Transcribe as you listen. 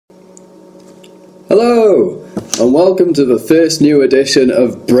Hello, and welcome to the first new edition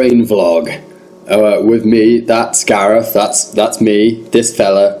of brainVLOG. With me, that's Gareth, that's me, this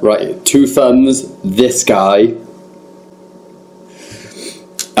fella, right, two thumbs, this guy.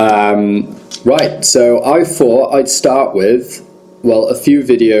 Right, so I thought I'd start with, well, a few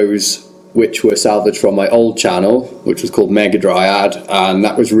videos which were salvaged from my old channel, which was called Mega Dryad, and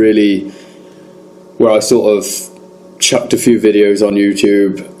that was really where I sort of chucked a few videos on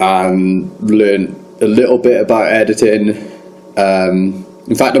YouTube and learned a little bit about editing.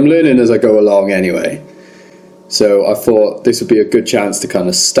 In fact, I'm learning as I go along anyway. So I thought this would be a good chance to kind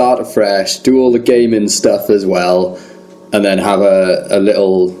of start afresh, do all the gaming stuff as well, and then have a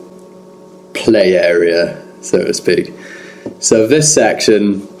little play area, so to speak. So this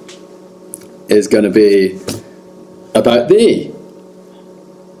section is going to be about me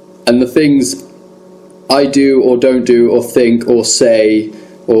and the things I do or don't do or think or say,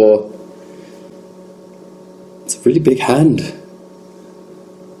 or... It's a really big hand.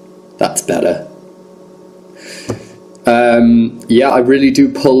 That's better. Yeah, I really do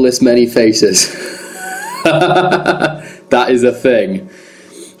pull this many faces. That is a thing.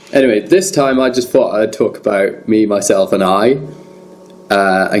 Anyway, this time I just thought I'd talk about me, myself and I,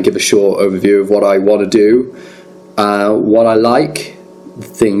 and give a short overview of what I want to do, what I like, the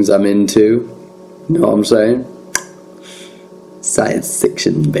things I'm into. You know what I'm saying? Science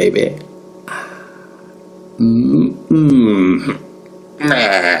fiction, baby.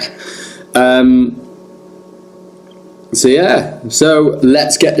 So yeah, so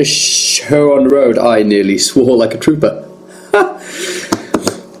let's get the show on the road. I nearly swore like a trooper.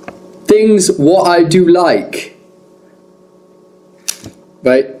 Things what I do like.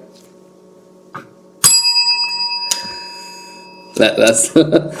 Right? Let's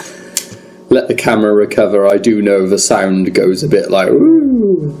let the camera recover. I do know the sound goes a bit like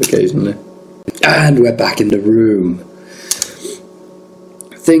ooh occasionally. And we're back in the room.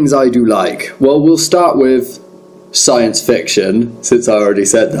 Things I do like. Well, we'll start with science fiction, since I already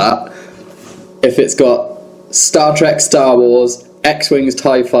said that. If it's got Star Trek, Star Wars, X-Wings,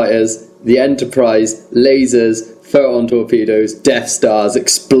 TIE Fighters, the Enterprise, lasers, photon torpedoes, Death Stars,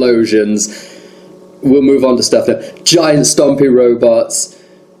 explosions. We'll move on to stuff now. Giant stompy robots,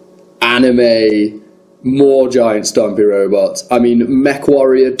 anime, more giant stompy robots. I mean,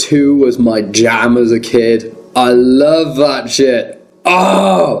 MechWarrior 2 was my jam as a kid. I love that shit.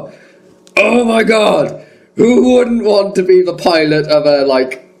 Oh my god. Who wouldn't want to be the pilot of a,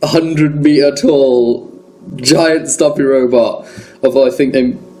 like, 100-meter tall giant stompy robot? Although I think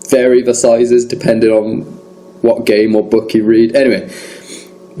they vary the sizes depending on what game or book you read. Anyway,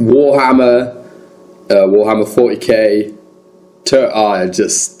 Warhammer 40k.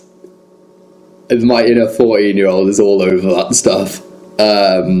 My inner 14-year-old is all over that stuff.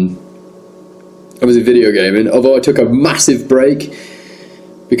 I was in video gaming, although I took a massive break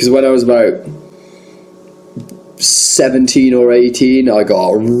because when I was about 17 or 18, I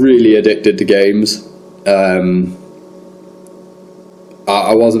got really addicted to games.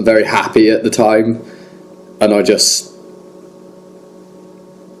 I wasn't very happy at the time, and I just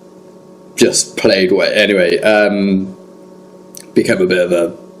played away. Anyway, became a bit of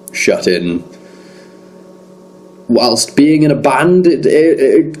a shut-in. Whilst being in a band,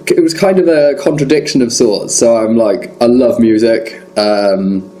 it was kind of a contradiction of sorts. So I'm like, I love music.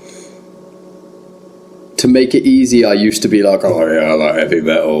 To make it easy, I used to be like, oh yeah, I like heavy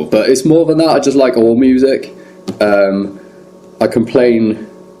metal. But it's more than that, I just like all music. I complain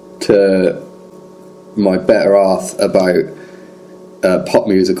to my better half about pop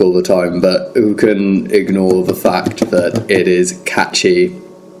music all the time, but who can ignore the fact that it is catchy.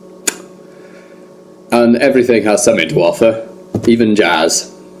 And everything has something to offer, even jazz,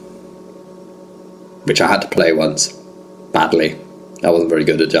 which I had to play once, badly. I wasn't very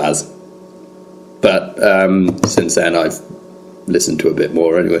good at jazz. But since then I've listened to a bit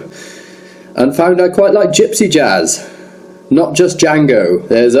more anyway. And found I quite like gypsy jazz. Not just Django,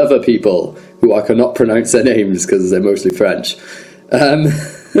 there's other people who I cannot pronounce their names because they're mostly French.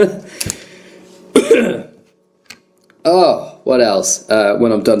 Oh, what else?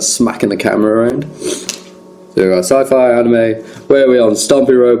 When I'm done smacking the camera around. So we've got sci-fi, anime. Where are we on?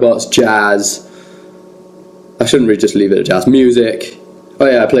 Stompy robots, jazz. I shouldn't really just leave it at jazz. Music. Oh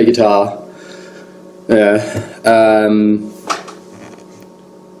yeah, I play guitar. Yeah.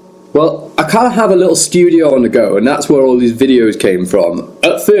 Well, I kind of have a little studio on the go, and that's where all these videos came from.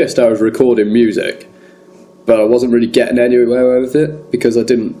 At first, I was recording music, but I wasn't really getting anywhere with it because I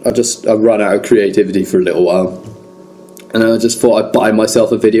ran out of creativity for a little while. And I just thought I'd buy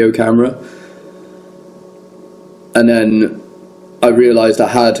myself a video camera. And then I realised I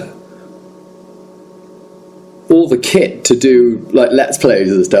had all the kit to do like Let's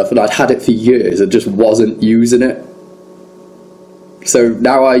Plays and stuff, and I'd had it for years and just wasn't using it. So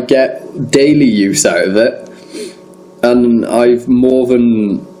now I get daily use out of it, and I've more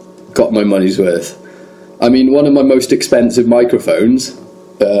than got my money's worth. I mean, one of my most expensive microphones,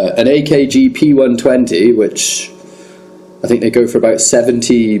 an AKG P120, which I think they go for about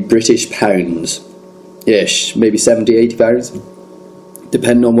 70 British pounds-ish, maybe 70, 80 pounds,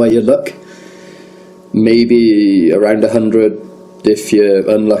 depending on where you look. Maybe around 100 if you're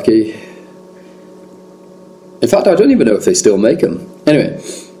unlucky. In fact, I don't even know if they still make them. Anyway,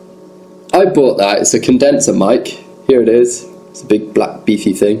 I bought that. It's a condenser mic. Here it is. It's a big black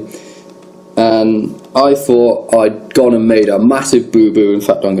beefy thing. And I thought I'd gone and made a massive boo-boo. In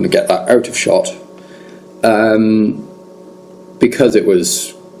fact, I'm going to get that out of shot. Because it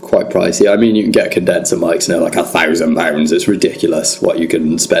was quite pricey. I mean, you can get condenser mics now like £1,000. It's ridiculous what you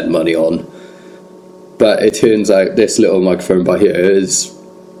can spend money on. But it turns out this little microphone by here is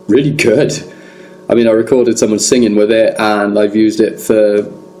really good. I mean, I recorded someone singing with it, and I've used it for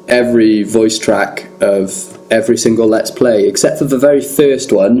every voice track of every single Let's Play, except for the very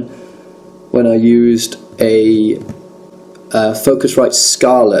first one, when I used a Focusrite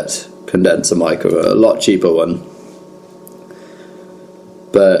Scarlett condenser mic, or a lot cheaper one.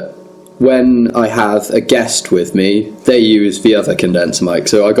 But when I have a guest with me, they use the other condenser mic.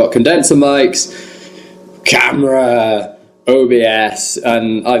 So I got condenser mics, camera, OBS,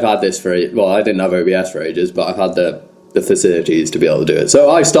 and I've had this for, well, I didn't have OBS for ages, but I've had the facilities to be able to do it. So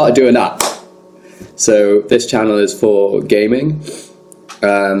I started doing that. So this channel is for gaming.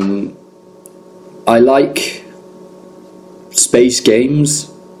 I like space games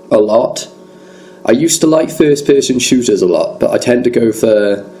a lot. I used to like first-person shooters a lot, but I tend to go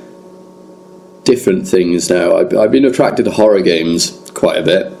for different things now. I've been attracted to horror games quite a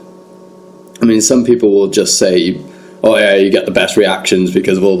bit. I mean, some people will just say, oh yeah, you get the best reactions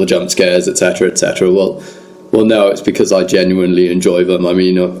because of all the jump scares, etc., etc. Well, no, it's because I genuinely enjoy them. I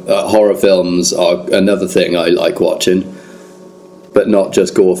mean, horror films are another thing I like watching, but not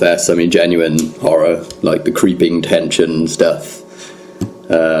just gore fests. I mean, genuine horror, like the creeping tension stuff.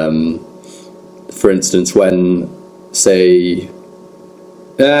 For instance, when, say,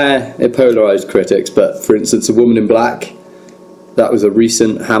 it polarised critics, but for instance, A Woman in Black, that was a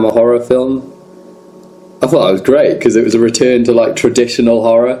recent Hammer horror film. I thought that was great because it was a return to like traditional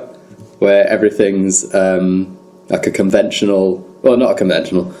horror, where everything's like a conventional, well, not a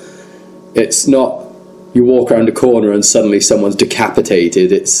conventional. It's not you walk around a corner and suddenly someone's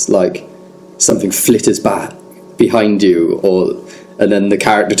decapitated. It's like something flitters back behind you, and then the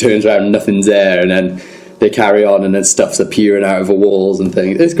character turns around and nothing's there, and then they carry on and then stuff's appearing out of the walls and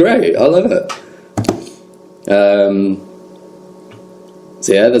things. It's great. I love it.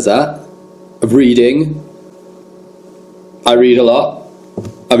 So yeah, there's that. Reading. I read a lot.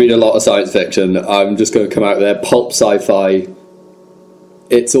 I read a lot of science fiction. I'm just going to come out there. Pulp sci-fi.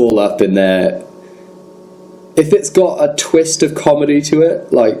 It's all up in there. If it's got a twist of comedy to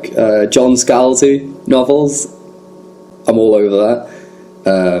it, like John Scalzi novels, I'm all over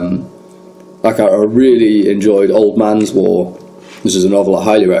that. Like I really enjoyed Old Man's War, which is a novel I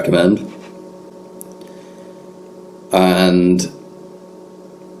highly recommend. And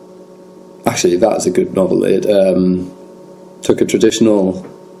actually, that's a good novel. It took a traditional,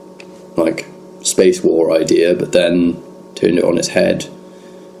 like, space war idea, but then turned it on its head.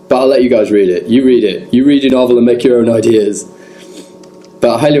 But I'll let you guys read it. You read it. You read your novel and make your own ideas.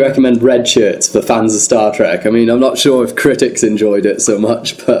 But I highly recommend Red Shirts for fans of Star Trek. I mean, I'm not sure if critics enjoyed it so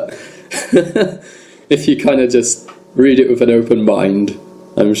much, but if you kind of just read it with an open mind,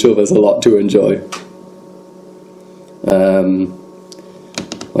 I'm sure there's a lot to enjoy.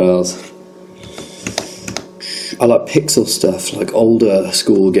 What else? I like pixel stuff, like older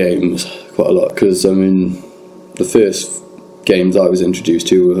school games, quite a lot, because, I mean, the first games I was introduced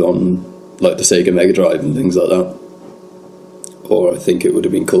to were on, like, the Sega Mega Drive and things like that. Or I think it would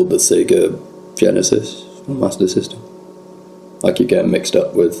have been called the Sega Genesis, or Master System. I keep getting mixed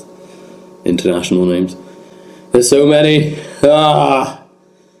up with international names. There's so many. Well,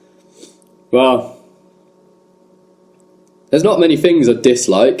 there's not many things I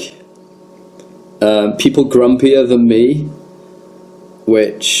dislike. People grumpier than me,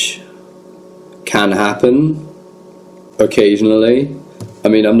 which can happen occasionally. I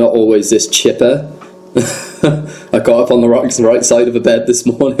mean, I'm not always this chipper. I got up on the right side of the bed this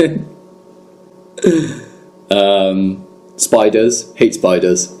morning. Spiders, hate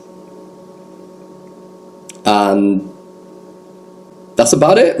spiders. And that's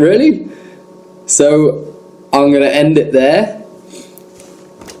about it, really. So I'm going to end it there.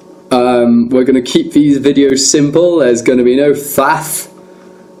 We're going to keep these videos simple. There's going to be no faff.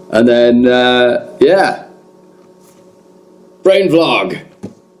 And then, yeah. brainVLOG.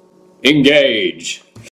 Engage.